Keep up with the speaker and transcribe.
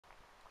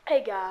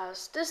Hey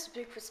guys, this is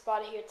Bigfoot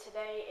Spotty here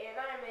today, and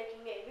I'm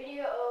making a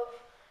video of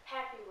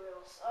Happy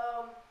Wheels.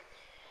 I'm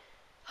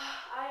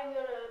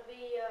gonna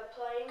be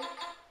playing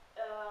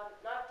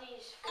not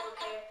these four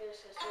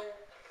characters because they're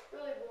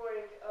really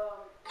boring.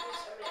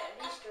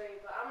 These three,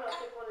 but I'm gonna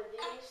pick one of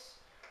these.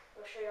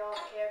 I'll show you all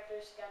the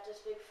characters. Got this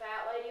big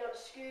fat lady on a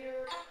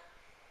scooter,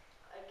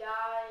 a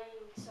guy,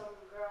 some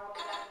girl on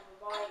the back of a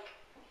bike.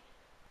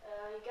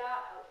 You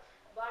got a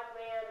black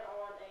man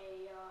on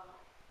a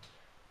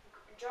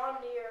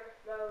John Deere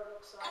mower,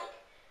 looks like.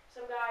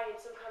 Some guy in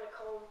some kind of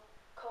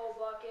coal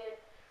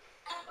bucket.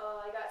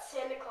 I got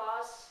Santa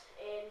Claus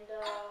and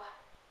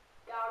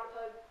guy on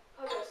a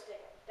pogo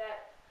stick.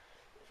 That,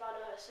 if I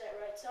know how to say it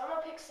right. So I'm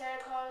gonna pick Santa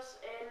Claus,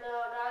 and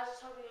guys,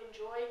 just hope you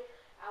enjoy.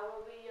 I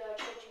will be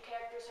changing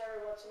characters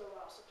every once in a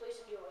while, so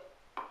please enjoy.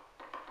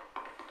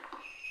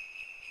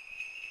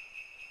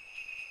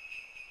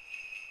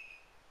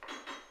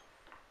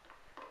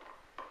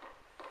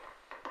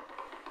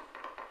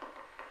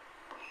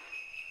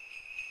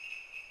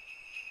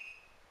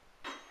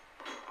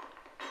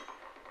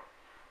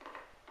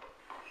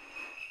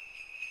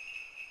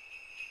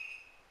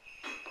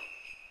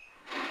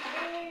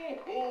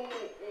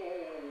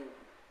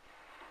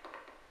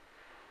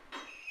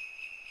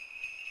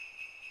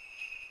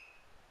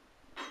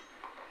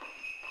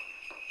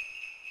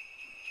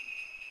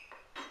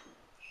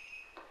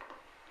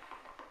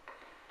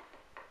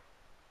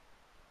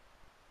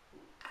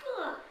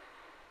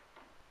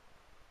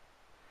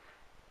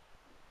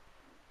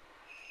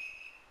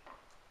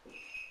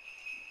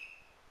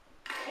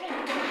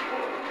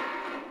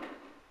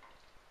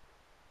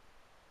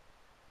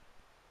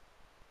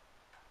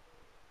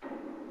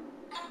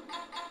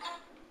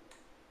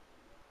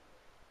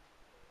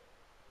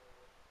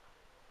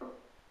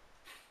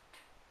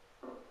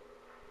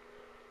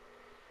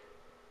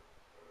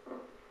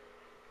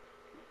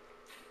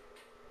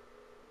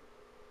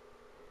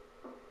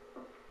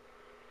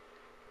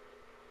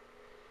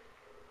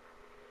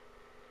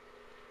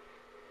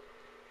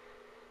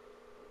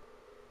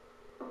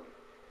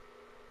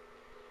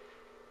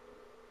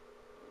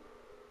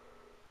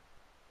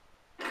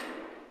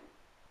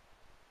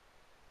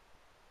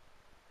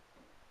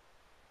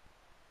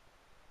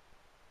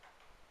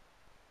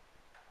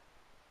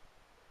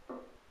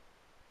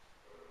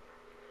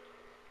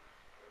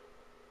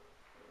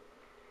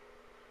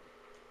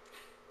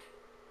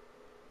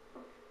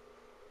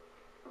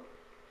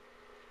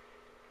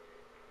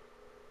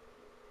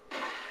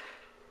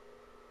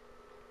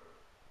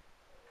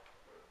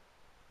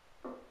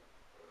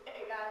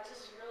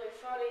 This is really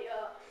funny,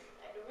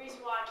 and the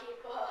reason why I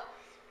keep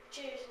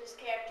choosing this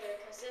character,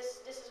 because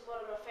this is one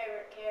of my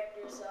favorite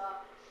characters.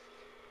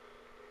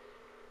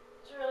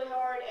 It's really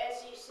hard,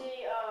 as you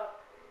see.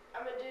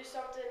 I'm gonna do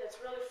something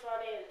that's really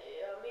funny, and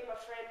me and my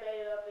friend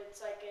made it up.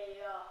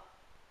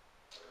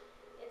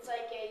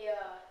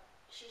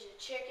 She's a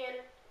chicken,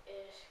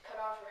 and cut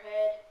off her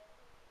head,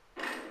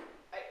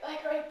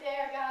 like right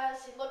there,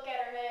 guys. You look at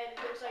her head,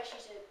 it looks like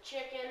she's a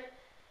chicken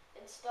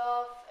and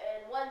stuff.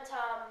 And one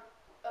time,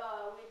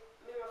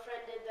 me and my friend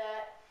did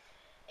that,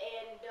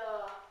 and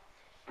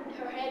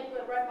her head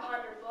went right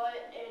behind her butt,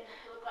 and it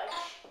looked like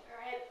her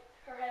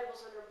head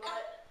was in her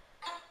butt.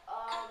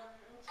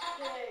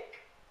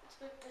 Let's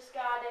pick this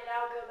guy, then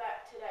I'll go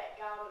back to that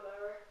guy on the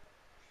mower.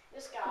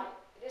 This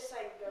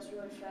thing goes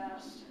really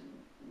fast.